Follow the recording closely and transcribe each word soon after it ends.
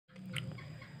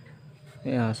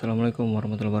Ya, assalamualaikum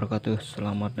warahmatullahi wabarakatuh.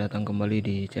 Selamat datang kembali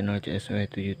di channel CSW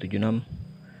 776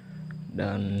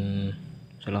 dan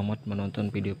selamat menonton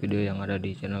video-video yang ada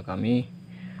di channel kami.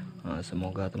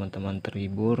 Semoga teman-teman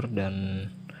terhibur dan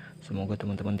semoga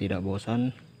teman-teman tidak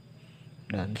bosan,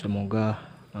 dan semoga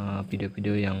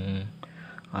video-video yang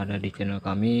ada di channel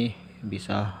kami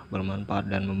bisa bermanfaat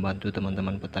dan membantu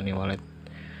teman-teman petani walet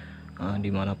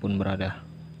dimanapun berada.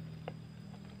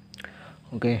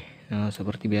 Oke,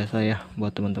 seperti biasa ya,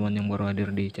 buat teman-teman yang baru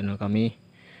hadir di channel kami,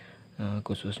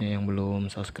 khususnya yang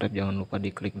belum subscribe, jangan lupa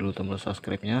diklik dulu tombol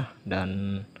subscribe-nya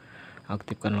dan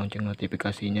aktifkan lonceng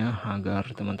notifikasinya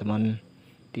agar teman-teman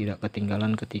tidak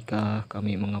ketinggalan ketika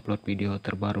kami mengupload video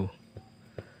terbaru.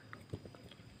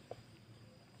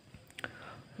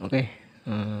 Oke,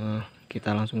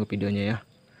 kita langsung ke videonya ya.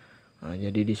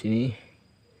 Jadi di sini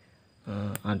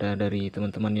ada dari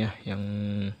teman-teman ya yang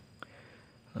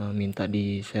minta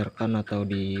di-sharekan atau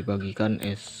dibagikan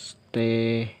ST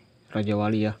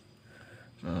Rajawali ya,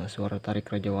 suara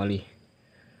tarik Rajawali.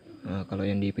 Kalau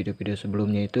yang di video-video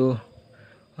sebelumnya itu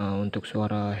untuk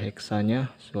suara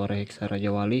heksanya, suara Hexa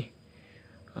Rajawali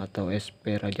atau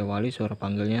SP Rajawali, suara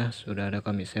panggilnya sudah ada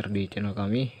kami share di channel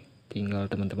kami, tinggal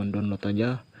teman-teman download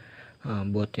aja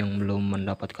buat yang belum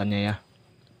mendapatkannya ya.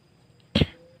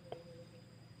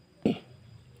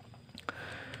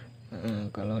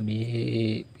 Kalau di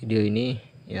video ini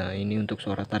ya, ini untuk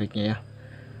suara tariknya ya.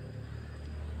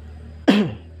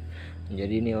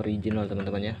 Jadi ini original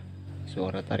teman-teman ya,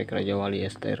 suara tarik Rajawali,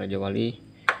 ST Rajawali.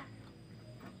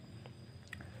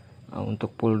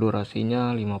 Untuk full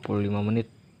durasinya 55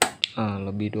 menit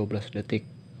lebih 12 detik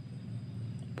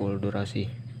full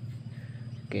durasi.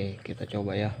 Oke, kita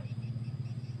coba ya.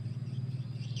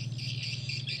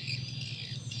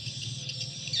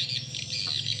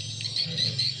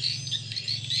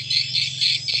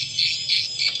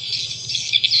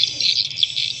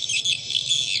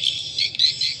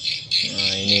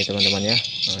 Nah, ini teman-teman ya,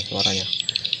 suaranya.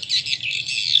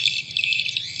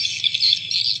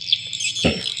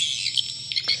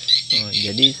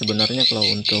 Jadi sebenarnya kalau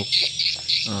untuk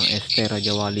ST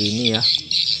Rajawali ini ya,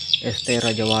 ST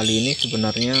Rajawali ini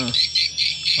sebenarnya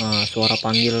suara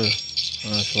panggil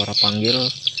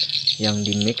yang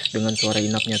dimix dengan suara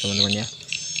inapnya teman-teman ya.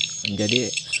 Jadi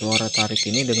suara tarik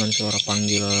ini dengan suara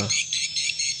panggil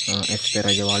ST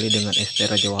Rajawali dengan ST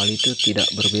Rajawali itu tidak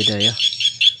berbeda ya.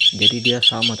 Jadi dia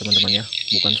sama teman-teman ya,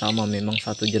 bukan sama, memang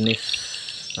satu jenis,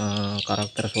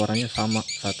 karakter suaranya sama,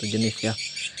 satu jenis ya.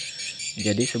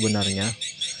 Jadi sebenarnya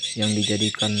yang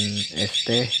dijadikan ST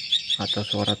atau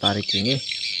suara tarik ini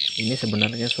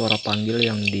sebenarnya suara panggil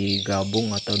yang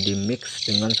digabung atau dimix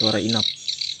dengan suara inap,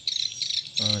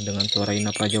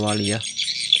 Rajawali ya.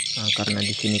 Karena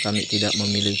di sini kami tidak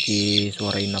memiliki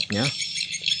suara inapnya,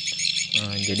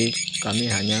 jadi kami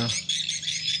hanya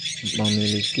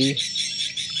memiliki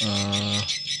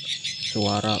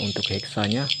suara untuk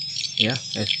heksanya ya,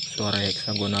 suara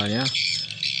heksagonalnya,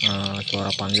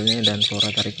 suara panggilnya dan suara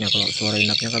tariknya. Kalau suara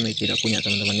inapnya kami tidak punya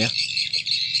teman-teman ya.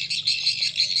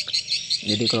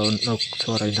 Jadi kalau untuk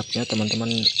suara inapnya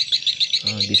teman-teman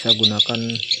bisa gunakan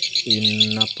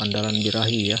inap andalan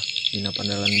birahi ya, inap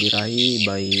andalan birahi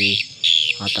by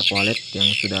Atax Walet yang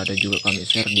sudah ada juga kami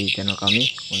share di channel kami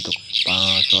untuk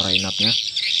suara inapnya.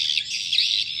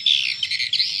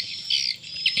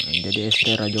 Jadi ST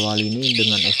Rajawali ini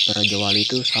dengan SP Rajawali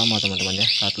itu sama teman-teman ya,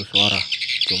 satu suara.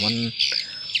 Cuman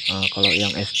kalau yang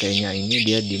ST nya ini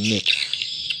dia di mix.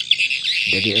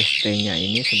 Jadi ST nya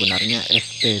ini sebenarnya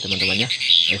SP teman-teman ya,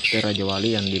 SP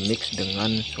Rajawali yang di mix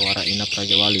dengan suara inap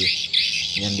Rajawali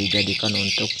yang dijadikan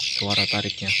untuk suara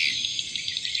tariknya.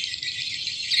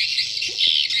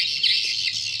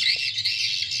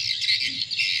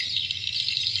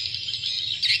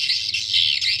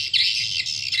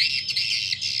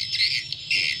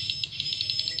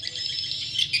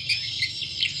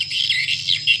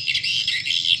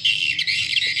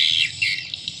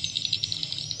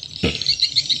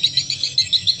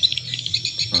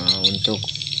 Untuk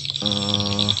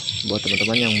buat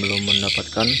teman-teman yang belum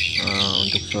mendapatkan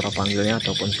untuk suara panggilnya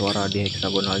ataupun suara di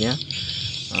heksagonalnya,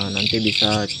 nanti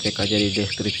bisa cek aja di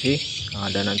deskripsi,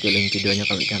 ada nanti link videonya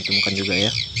kami cantumkan juga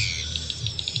ya.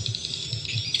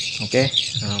 Oke,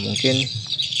 mungkin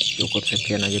cukup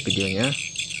sekian aja videonya.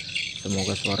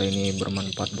 Semoga suara ini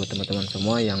bermanfaat buat teman-teman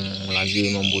semua yang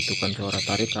lagi membutuhkan suara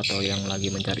tarik atau yang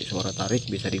lagi mencari suara tarik,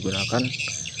 bisa digunakan.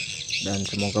 Dan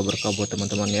semoga berkah buat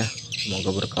teman-teman ya,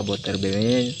 semoga berkah buat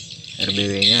RBW-nya.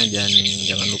 Dan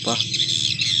jangan lupa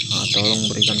tolong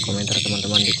berikan komentar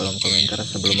teman-teman di kolom komentar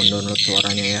sebelum mendownload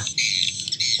suaranya ya,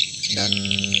 dan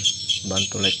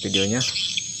bantu like videonya.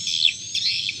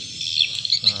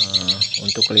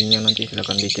 Untuk linknya nanti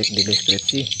silahkan dicek di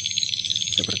deskripsi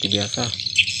seperti biasa.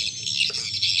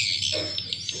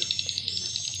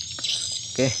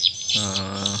 Oke,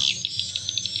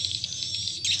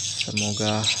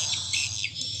 semoga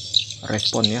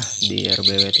respon ya di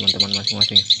RBW teman-teman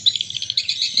masing-masing.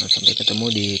 Sampai ketemu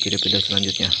di video-video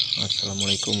selanjutnya.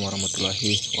 Assalamualaikum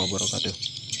warahmatullahi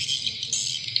wabarakatuh.